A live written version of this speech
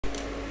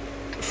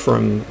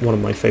from one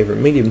of my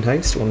favourite medium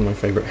tanks to one of my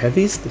favourite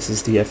heavies. This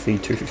is the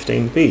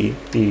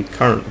FV215B, the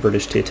current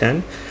British Tier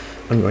 10.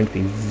 I'm going to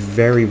be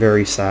very,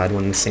 very sad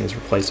when this thing's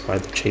replaced by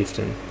the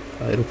Chieftain.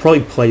 It'll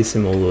probably play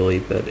similarly,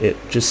 but it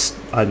just,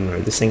 I don't know,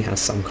 this thing has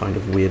some kind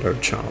of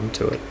weirdo charm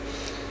to it.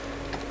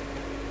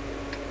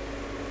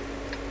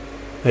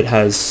 It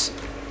has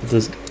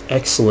the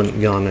excellent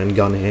gun and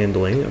gun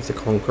handling of the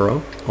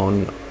Conqueror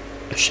on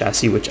a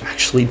chassis which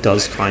actually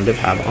does kind of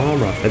have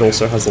armor. It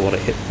also has a lot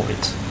of hit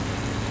points,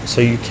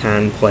 so you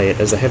can play it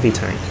as a heavy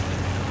tank.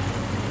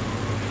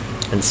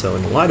 And so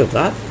in the light of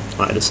that,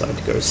 I decided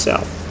to go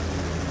south.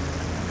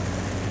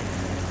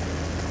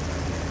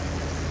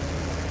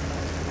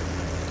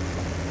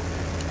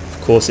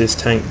 Of course, this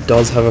tank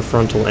does have a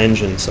frontal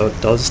engine, so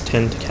it does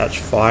tend to catch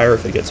fire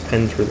if it gets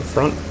penned through the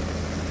front.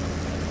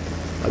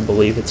 I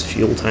believe its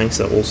fuel tanks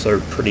are also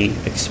pretty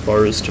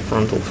exposed to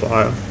frontal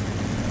fire.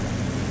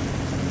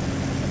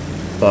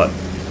 But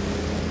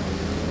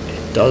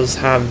it does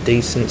have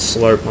decent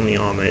slope on the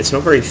armor. It's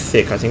not very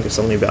thick, I think it's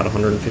only about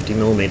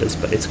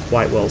 150mm, but it's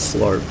quite well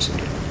sloped.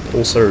 It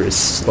also is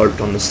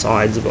sloped on the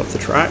sides above the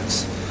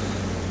tracks,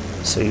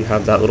 so you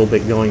have that little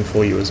bit going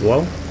for you as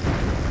well.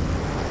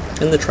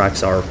 And the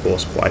tracks are, of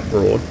course, quite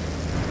broad,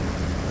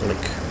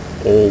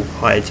 like all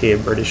higher tier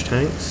British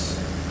tanks.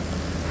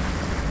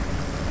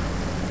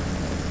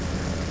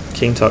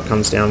 King Tut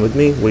comes down with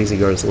me, Wheezy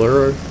goes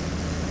Luro.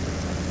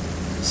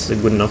 This is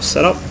a good enough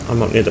setup.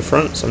 I'm up near the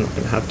front, so I'm not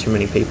going to have too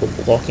many people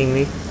blocking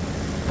me.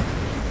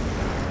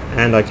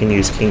 And I can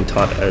use King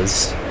Tut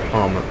as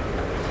armor,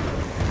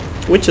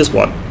 which is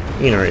what,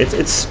 you know,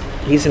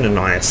 he's in an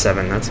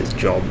IS-7, that's his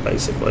job,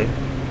 basically.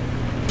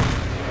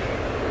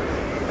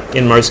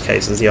 In most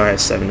cases, the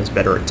IS-7 is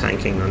better at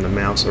tanking than the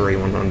Mouse or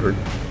E100.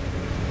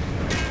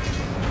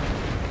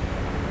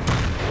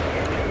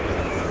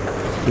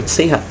 You can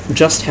see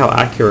just how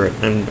accurate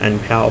and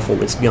powerful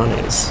this gun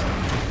is.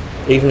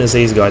 Even as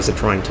these guys are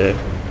trying to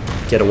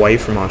get away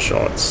from our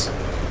shots,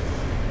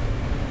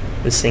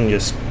 this thing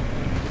just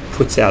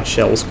puts out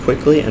shells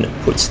quickly and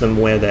it puts them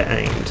where they're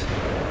aimed,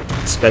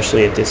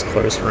 especially at this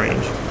close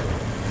range.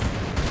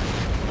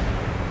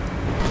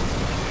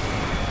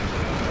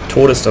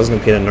 Tortoise doesn't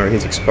appear to know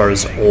he's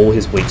exposed all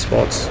his weak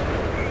spots.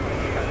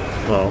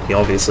 Well, he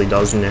obviously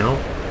does now.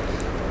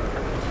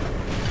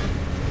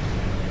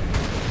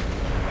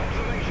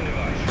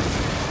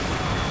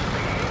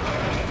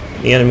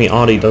 The enemy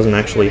Arty doesn't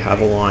actually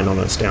have a line on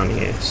us down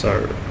here,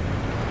 so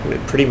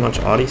we're pretty much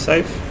Arty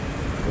safe.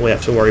 All we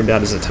have to worry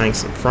about is the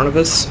tanks in front of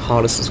us.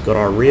 Hardest has got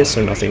our rear,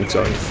 so nothing's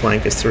going to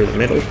flank us through the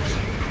middle.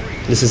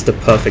 This is the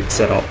perfect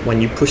setup. When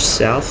you push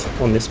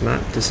south on this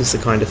map, this is the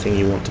kind of thing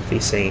you want to be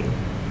seeing.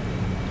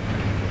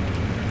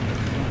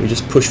 We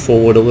just push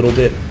forward a little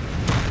bit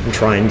and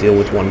try and deal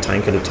with one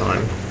tank at a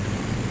time.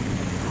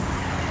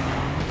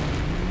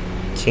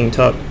 King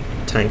Tut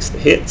tanks the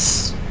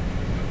hits.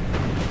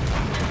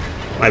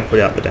 I put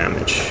out the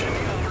damage.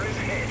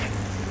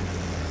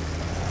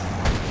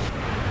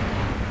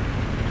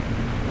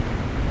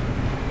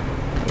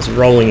 I was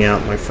rolling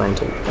out my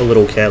frontal a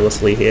little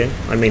carelessly here.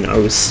 I mean, I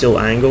was still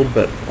angled,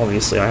 but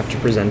obviously I have to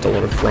present a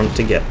lot of front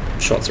to get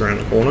shots around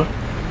the corner.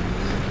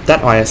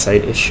 That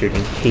IS-8 is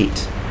shooting heat.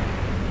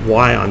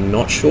 Why, I'm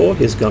not sure.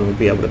 His gun would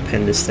be able to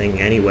pen this thing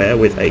anywhere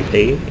with AP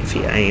if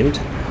he aimed,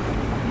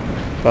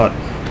 but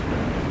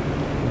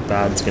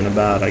bad's gonna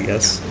bad, I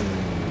guess.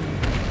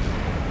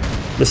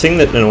 The thing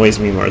that annoys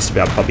me most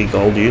about Puppy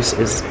Gold use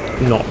is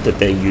not that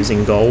they're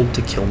using gold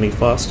to kill me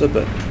faster,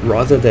 but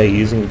rather they're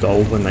using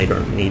gold when they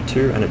don't need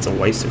to, and it's a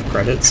waste of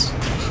credits.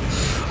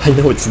 I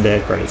know it's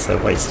their credits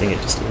they're wasting,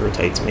 it just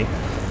irritates me.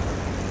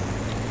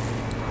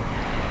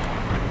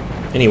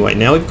 Anyway,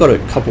 now we've got a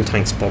couple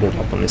tanks bottled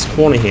up on this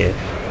corner here.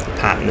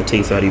 Pat and the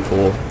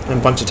T-34, and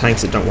a bunch of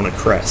tanks that don't want to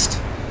crest,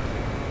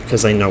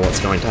 because they know what's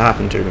going to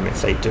happen to them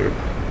if they do.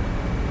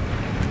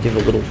 Give a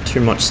little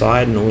too much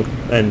side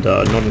and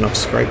not enough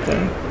scrape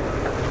there.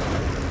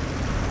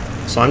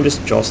 So I'm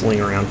just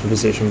jostling around for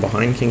position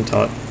behind King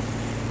Tut,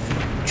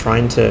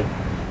 trying to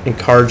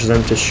encourage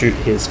them to shoot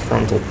his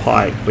frontal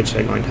pike, which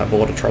they're going to have a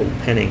lot of trouble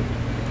penning,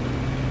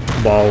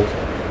 while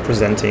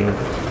presenting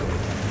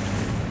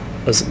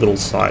as little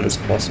side as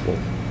possible.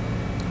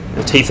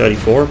 The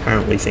T-34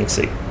 apparently thinks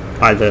that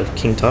either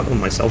King Tut or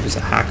myself is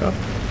a hacker.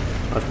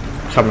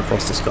 I've come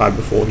across this guy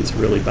before, he's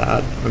really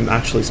bad. I'm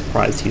actually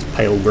surprised he's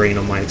pale green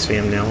on my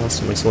XVM now. Last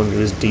time we saw him he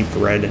was deep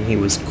red and he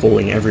was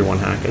calling everyone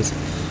hackers.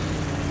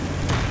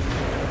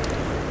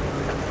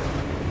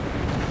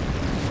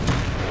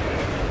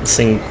 This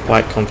thing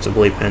quite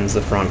comfortably pens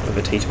the front of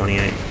a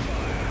T-28.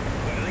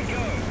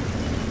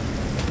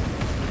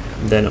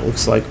 Then it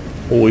looks like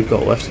all we've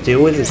got left to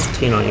deal with is the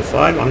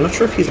T-95. I'm not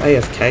sure if he's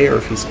AFK or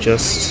if he's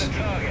just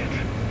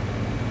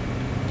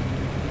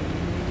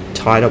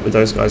tied up with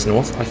those guys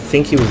north. I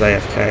think he was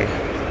AFK.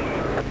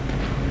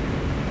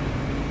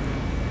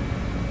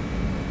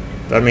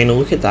 But I mean,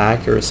 look at the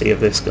accuracy of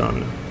this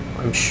gun.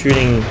 I'm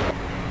shooting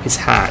his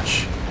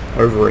hatch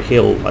over a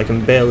hill. I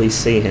can barely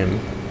see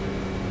him.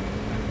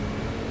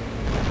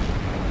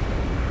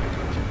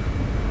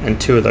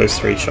 and 2 of those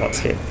 3 shots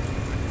hit.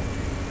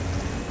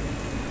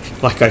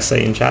 Like I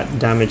say in chat,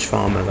 damage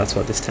farmer, that's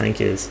what this tank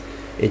is.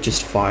 It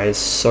just fires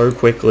so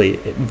quickly,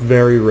 it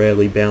very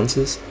rarely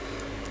bounces,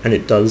 and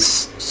it does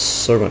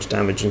so much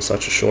damage in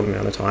such a short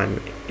amount of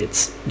time.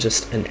 It's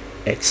just an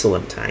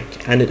excellent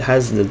tank, and it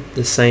has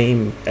the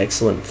same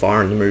excellent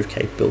fire and move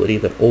capability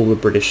that all the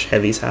British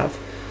heavies have.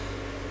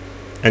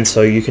 And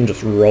so you can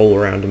just roll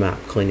around a map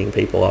cleaning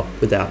people up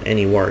without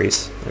any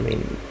worries. I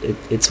mean,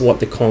 it's what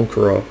the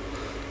Conqueror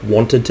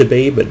wanted to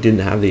be but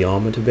didn't have the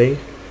armor to be.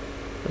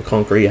 The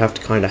Conqueror, you have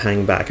to kind of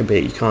hang back a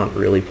bit. You can't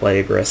really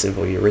play aggressive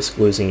or you risk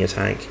losing your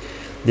tank.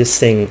 This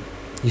thing,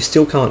 you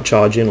still can't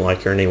charge in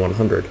like you're an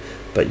E100,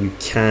 but you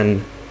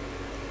can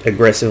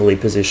aggressively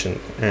position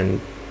and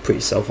put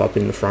yourself up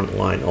in the front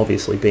line.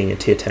 Obviously, being a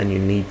tier 10, you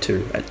need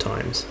to at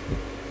times.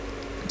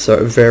 So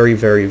a very,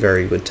 very,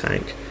 very good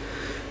tank.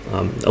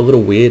 A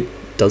little weird,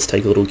 does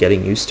take a little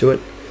getting used to it,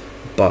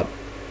 but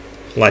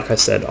like I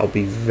said, I'll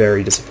be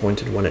very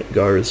disappointed when it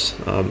goes.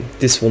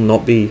 This will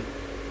not be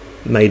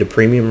made a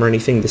premium or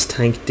anything. This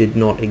tank did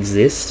not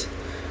exist,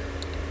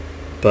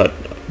 but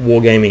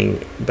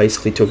Wargaming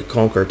basically took a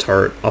Conqueror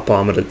turret,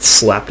 up-armored it,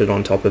 slapped it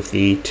on top of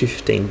the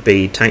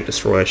 215B tank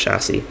destroyer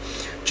chassis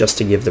just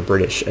to give the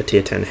British a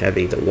tier 10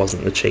 heavy that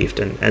wasn't the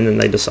Chieftain, and then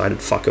they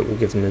decided, fuck it, we'll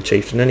give them the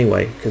Chieftain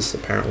anyway, because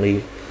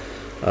apparently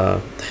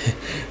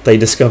they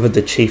discovered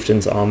the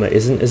Chieftain's armor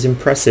isn't as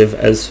impressive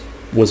as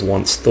was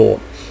once thought.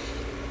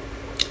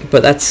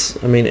 But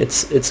that's, I mean,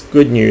 it's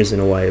good news in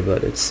a way,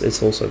 but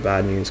it's also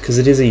bad news, because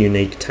it is a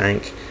unique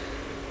tank,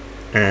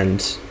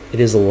 and it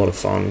is a lot of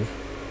fun.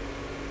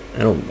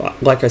 And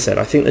like I said,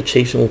 I think the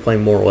Chieftain will play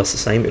more or less the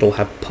same. It'll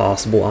have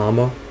passable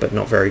armor, but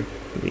not very,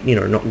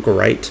 not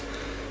great.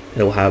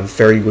 It'll have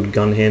very good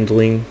gun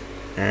handling,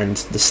 and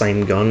the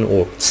same gun,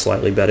 or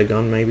slightly better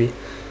gun maybe.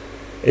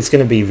 It's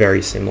going to be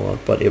very similar,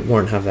 but it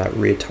won't have that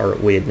rear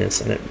turret weirdness,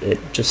 and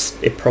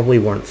it probably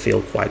won't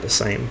feel quite the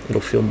same.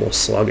 It'll feel more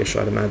sluggish,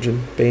 I'd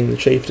imagine, being the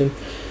Chieftain.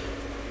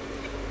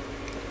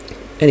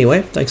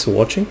 Anyway, thanks for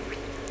watching.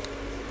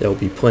 There will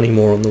be plenty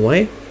more on the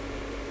way,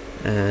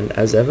 and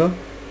as ever,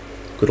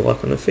 good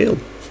luck on the field.